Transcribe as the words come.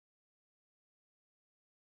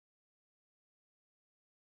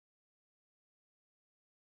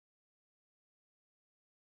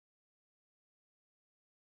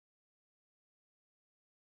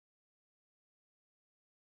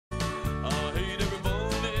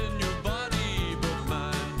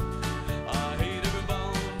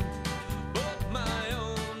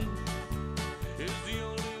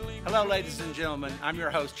Hello, ladies and gentlemen. I'm your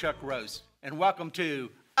host, Chuck Rhoades, and welcome to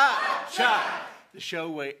Upchuck, the show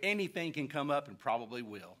where anything can come up and probably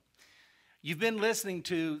will. You've been listening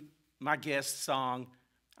to my guest song,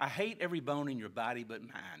 I Hate Every Bone in Your Body But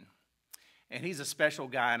Mine. And he's a special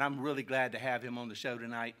guy, and I'm really glad to have him on the show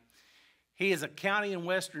tonight. He is a county and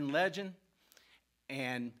western legend,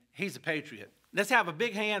 and he's a patriot. Let's have a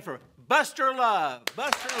big hand for Buster Love.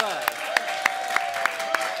 Buster Love.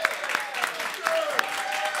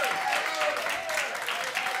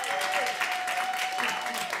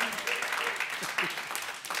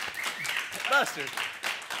 Buster.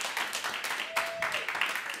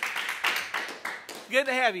 Good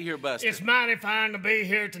to have you here, Buster. It's mighty fine to be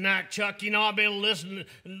here tonight, Chuck. You know, I've been listening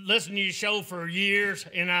to your show for years,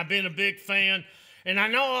 and I've been a big fan. And I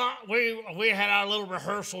know we had our little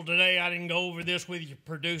rehearsal today. I didn't go over this with your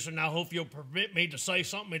producer, and I hope you'll permit me to say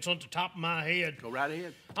something that's on the top of my head. Go right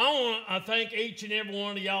ahead. I want to thank each and every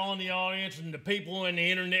one of y'all in the audience and the people in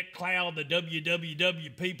the internet cloud, the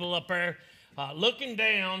WWW people up there, looking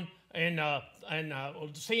down and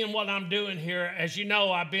seeing what I'm doing here. As you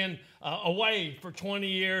know, I've been away for 20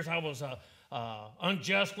 years. I was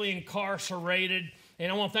unjustly incarcerated. And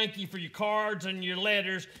I want to thank you for your cards and your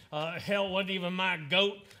letters. Hell, wasn't even my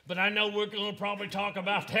goat, but I know we're going to probably talk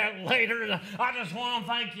about that later. And I just want to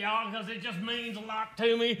thank y'all because it just means a lot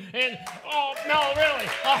to me. And, oh, no, really.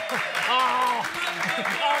 Oh,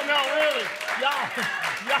 no, really. Y'all,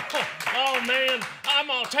 oh, man, I'm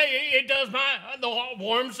going to tell you, it does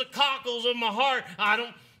warms the cockles of my heart. I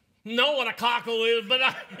don't know what a cockle is, but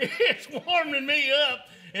it's warming me up.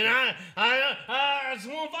 And I just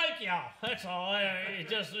want to thank y'all. That's all.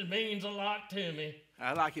 It means a lot to me.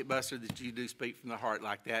 I like it, Buster, that you do speak from the heart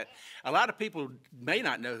like that. A lot of people may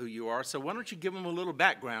not know who you are, so why don't you give them a little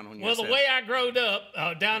background on yourself? Well, the way I growed up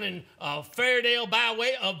down in Fairdale by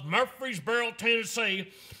way of Murfreesboro, Tennessee,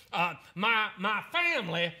 my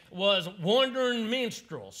family was wandering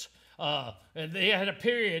minstrels. And they had a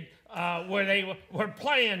period where they were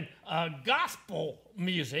playing gospel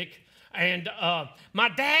music. And my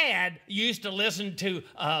dad used to listen to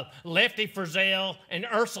Lefty Frizzell and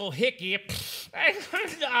Ursel Hickey. I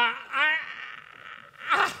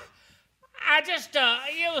just,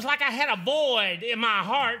 it was like I had a void in my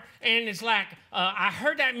heart. And it's like I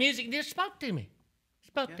heard that music and it spoke to me.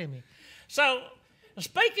 So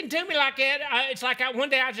speaking to me like that, it's like one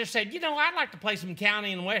day I just said, you know, I'd like to play some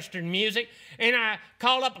county and western music. And I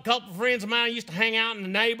called up a couple of friends of mine who used to hang out in the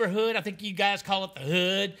neighborhood. I think you guys call it the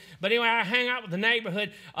hood. But anyway, I hang out with the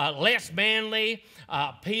neighborhood. Les Manley,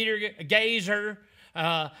 Peter Gazer,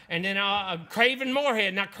 and then Craven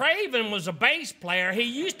Moorhead. Now, Craven was a bass player. He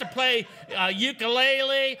used to play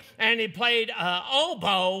ukulele and he played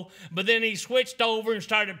oboe, but then he switched over and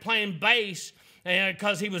started playing bass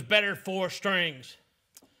because he was better at 4 strings.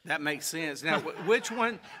 That makes sense. Now, which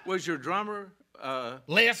one was your drummer?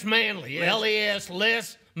 Les Manley, L-E-S,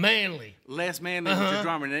 Les Manley. Les Manley was your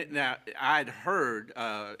drummer. Now, I'd heard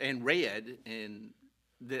and read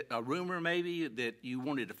that a rumor maybe that you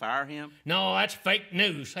wanted to fire him. No, that's fake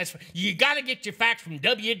news. You got to get your facts from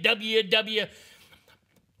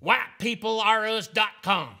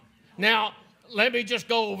www.whitepeopleareus.com. Now, let me just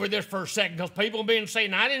go over this for a second because people have been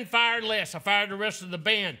saying, I didn't fire Les, I fired the rest of the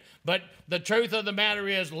band. But the truth of the matter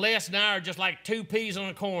is Les and I are just like 2 peas on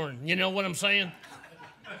a corn. You know what I'm saying?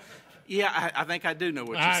 Yeah, I think I do know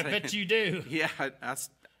what you're saying. I bet you do. Yeah,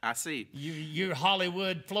 I see. You're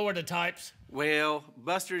Hollywood, Florida types. Well,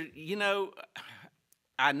 Buster, you know,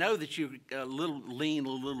 I know that you lean a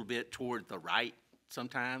little bit toward the right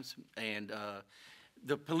sometimes. And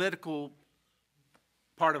the political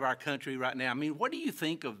part of our country right now. I mean, what do you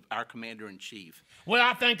think of our commander-in-chief? Well,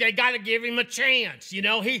 I think they got to give him a chance. You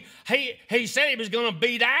know, he said he was going to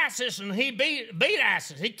beat ISIS, and he beat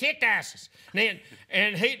ISIS. He kicked ISIS. And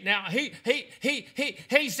he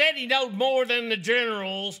said he knows more than the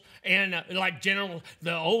generals and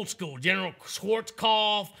the old school General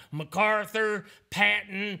Schwarzkopf, MacArthur,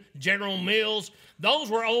 Patton, General Mills.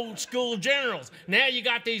 Those were old school generals. Now you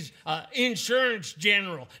got these insurance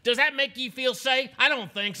general. Does that make you feel safe? I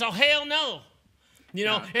don't think so. Hell no. You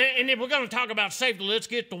know, and if we're going to talk about safety, let's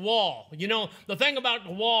get the wall. You know, the thing about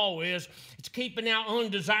the wall is it's keeping out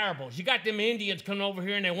undesirables. You got them Indians coming over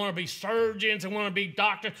here and they want to be surgeons, they want to be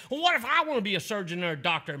doctors. Well, what if I want to be a surgeon or a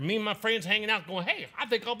doctor? Me and my friends hanging out going, hey, I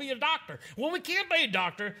think I'll be a doctor. Well, we can't be a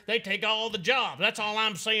doctor. They take all the jobs. That's all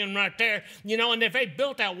I'm saying right there. You know, and if they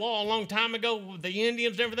built that wall a long time ago with the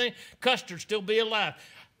Indians and everything, Custer'd still be alive.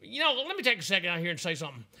 You know, let me take a second out here and say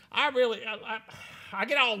something. I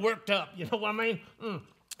get all worked up, you know what I mean?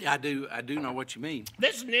 Yeah, I do know what you mean.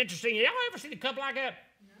 This is interesting. Y'all ever seen a couple like that?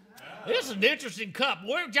 This is an interesting cup.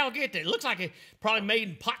 Where did y'all get that? It looks like it probably made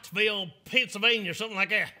in Pottsville, Pennsylvania, or something like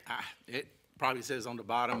that. It probably says on the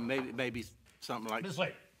bottom, maybe something like This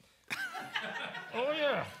way. Oh,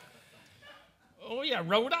 yeah. Oh, yeah,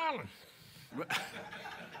 Rhode Island.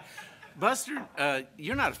 Buster,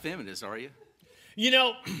 you're not a feminist, are you? You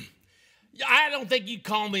know, I don't think you'd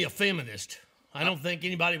call me a feminist. I don't think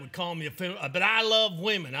anybody would call me a feminist, but I love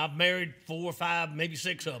women. I've married 4 or 5, maybe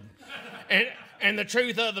 6 of them. And the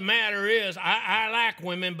truth of the matter is, I like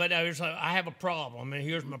women, but I have a problem, and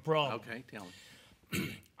here's my problem. Okay, tell me.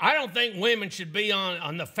 I don't think women should be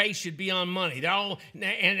on the face should be on money. They're all,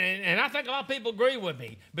 and I think a lot of people agree with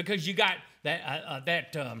me because you got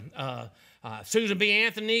that Susan B.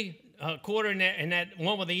 Anthony quarter and that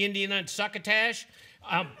one with the Indian and succotash.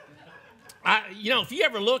 If you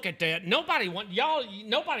ever look at that, nobody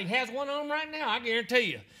has one on right now. I guarantee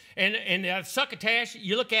you. And succotash,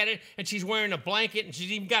 you look at it, and she's wearing a blanket, and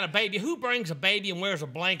she's even got a baby. Who brings a baby and wears a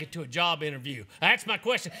blanket to a job interview? That's my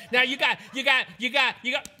question. Now you got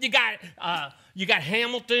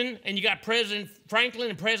Hamilton, and you got President Franklin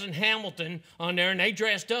and President Hamilton on there, and they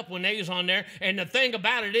dressed up when they was on there. And the thing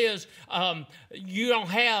about it is, you don't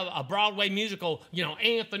have a Broadway musical,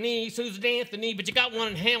 Anthony, Susan Anthony, but you got one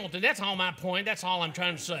in Hamilton. That's all my point. That's all I'm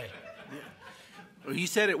trying to say. Well, you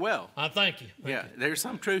said it well. Thank you. Thank you. There's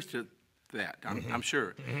some truth to that, I'm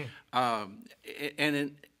sure. Mm-hmm.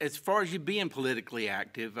 As far as you being politically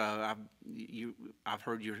active, I've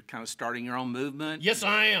heard you're kind of starting your own movement. Yes,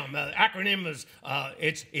 I am. The acronym is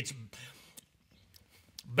it's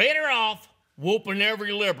better off whooping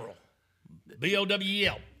every liberal.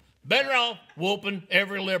 BOWEL. Better off whooping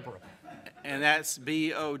every liberal. And that's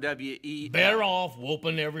BOWEL. Better off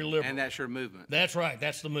whooping every liberal. And that's your movement. That's right.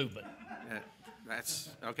 That's the movement. That's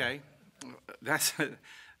okay. That's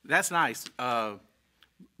nice.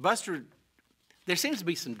 Buster, there seems to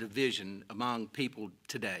be some division among people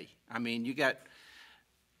today. I mean,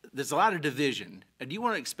 there's a lot of division. Do you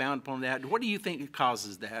want to expound upon that? What do you think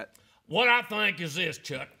causes that? What I think is this,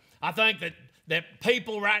 Chuck. I think that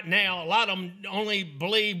people right now, a lot of them only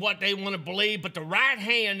believe what they want to believe, but the right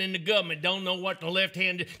hand in the government don't know what the left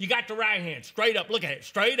hand is. You got the right hand, straight up. Look at it,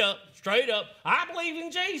 straight up, straight up. I believe in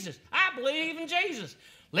Jesus. I believe in Jesus.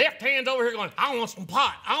 Left hand's over here going, I want some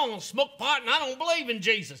pot. I want to smoke pot, and I don't believe in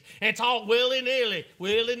Jesus. And it's all willy-nilly,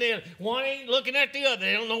 willy-nilly. One ain't looking at the other.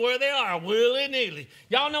 They don't know where they are, willy-nilly.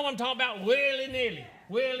 Y'all know what I'm talking about, willy-nilly,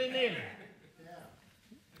 willy-nilly.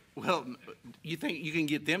 Well, you think you can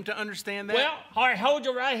get them to understand that? Well, all right, hold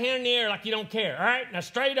your right hand in the air like you don't care, all right? Now,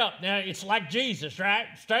 straight up. Now, it's like Jesus, right?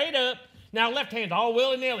 Straight up. Now, left hand's all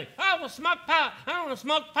willy-nilly. I want to smoke pot. I want to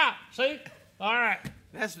smoke pot. See? All right.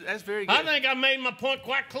 That's very good. I think I made my point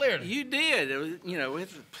quite clearly. You did.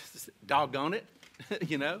 It's doggone it,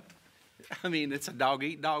 I mean, it's a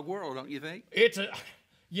dog-eat-dog world, don't you think?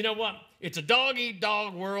 You know what? It's a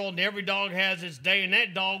dog-eat-dog world, and every dog has its day, and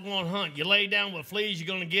that dog won't hunt. You lay down with fleas, you're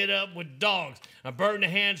going to get up with dogs. A bird in the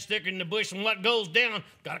hand, sticker in the bush, and what goes down,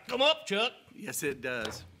 got to come up, Chuck. Yes, it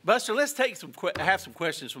does. Buster, let's have some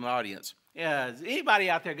questions from the audience. Has anybody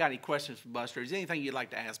out there got any questions for Buster? Is there anything you'd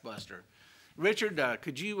like to ask Buster? Richard,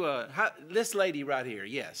 could you, this lady right here,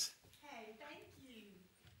 yes. Hey, thank you.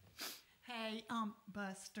 Hey,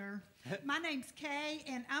 Buster. My name's Kay,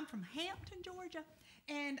 and I'm from Hampton, Georgia.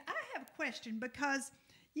 And I have a question because,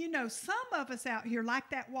 some of us out here like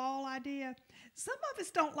that wall idea. Some of us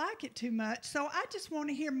don't like it too much. So I just want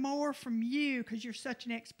to hear more from you because you're such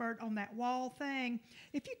an expert on that wall thing.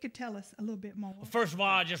 If you could tell us a little bit more. Well, first of all,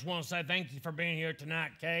 I just want to say thank you for being here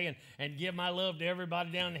tonight, Kay, and give my love to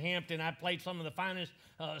everybody down in Hampton. I played some of the finest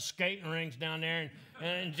skating rinks down there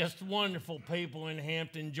and just wonderful people in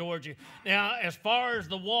Hampton, Georgia. Now, as far as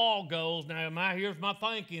the wall goes, here's my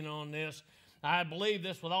thinking on this. I believe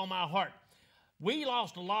this with all my heart. We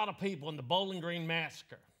lost a lot of people in the Bowling Green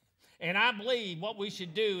Massacre. And I believe what we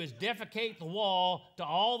should do is defecate the wall to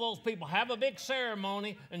all those people. Have a big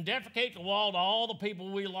ceremony and defecate the wall to all the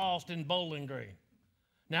people we lost in Bowling Green.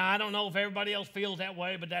 Now, I don't know if everybody else feels that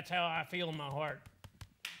way, but that's how I feel in my heart.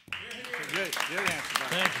 Good answer,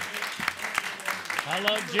 Thank you. I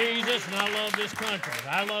love Jesus and I love this country.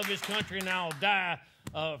 I love this country and I'll die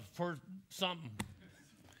for something.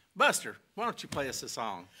 Buster, why don't you play us a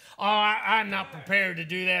song? Oh, I'm not prepared to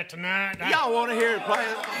do that tonight. Y'all want to hear it play?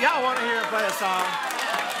 Y'all want to hear it play a song?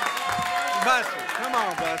 Buster, come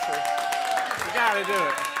on, Buster. You got to do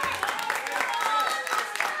it.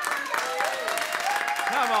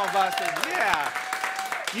 Come on, Buster. Yeah,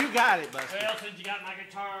 you got it, Buster. Well, since you got my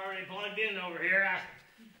guitar already plugged in over here,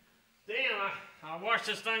 I washed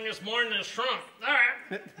this thing this morning and it's shrunk. All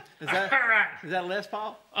right. Is that all right. Is that Les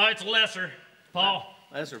Paul? It's lesser, Paul.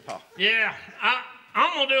 Ezra Paul. Yeah,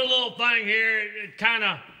 I'm gonna do a little thing here.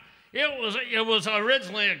 It was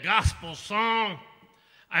originally a gospel song,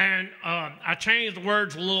 and I changed the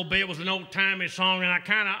words a little bit. It was an old-timey song, and I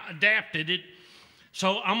kind of adapted it.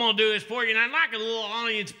 So I'm gonna do this for you, and I'd like a little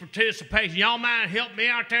audience participation. Y'all mind help me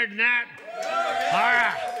out there tonight? All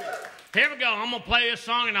right, here we go. I'm gonna play this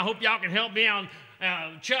song, and I hope y'all can help me out.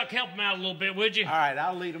 Chuck, help me out a little bit, would you? All right,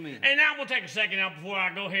 I'll lead them in. And now we'll take a second out before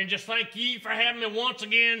I go ahead and just thank you for having me once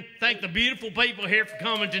again. Thank the beautiful people here for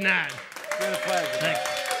coming tonight. It's been a pleasure. Thanks.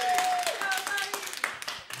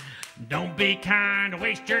 Don't be kind to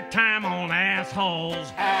waste your time on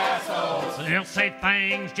assholes. Assholes. They'll say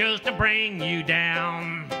things just to bring you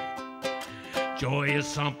down. Joy is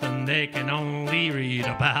something they can only read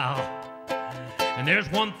about. And there's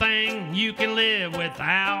one thing you can live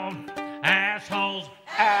without. Assholes.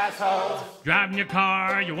 Assholes. Driving your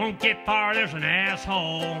car, you won't get far, there's an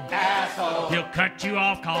asshole. Assholes. He'll cut you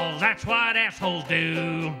off cause that's what assholes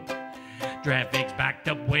do. Traffic's backed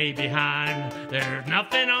up way behind. There's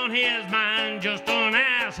nothing on his mind, just an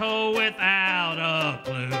asshole without a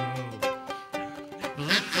clue.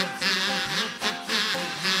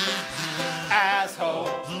 Asshole.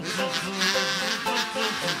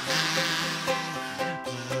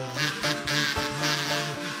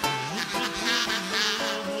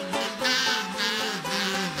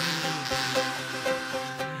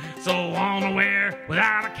 So unaware,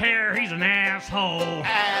 without a care, he's an asshole.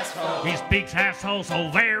 Asshole. He speaks asshole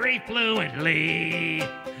so very fluently.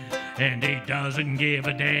 And he doesn't give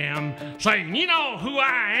a damn, saying, you know who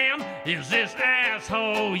I am? Is this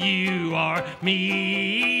asshole you are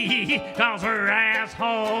me? Cause we're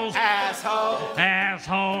assholes. Asshole.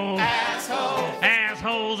 Assholes. Asshole.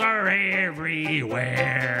 Assholes are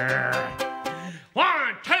everywhere. 1,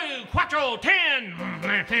 2, 4, 10.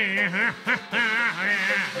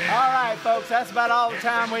 All right, folks, that's about all the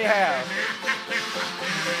time we have.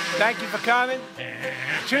 Thank you for coming.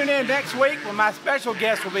 Tune in next week when my special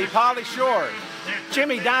guest will be Pauly Shore,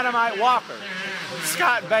 Jimmy Dynamite Walker,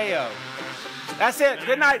 Scott Baio. That's it.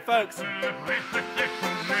 Good night, folks.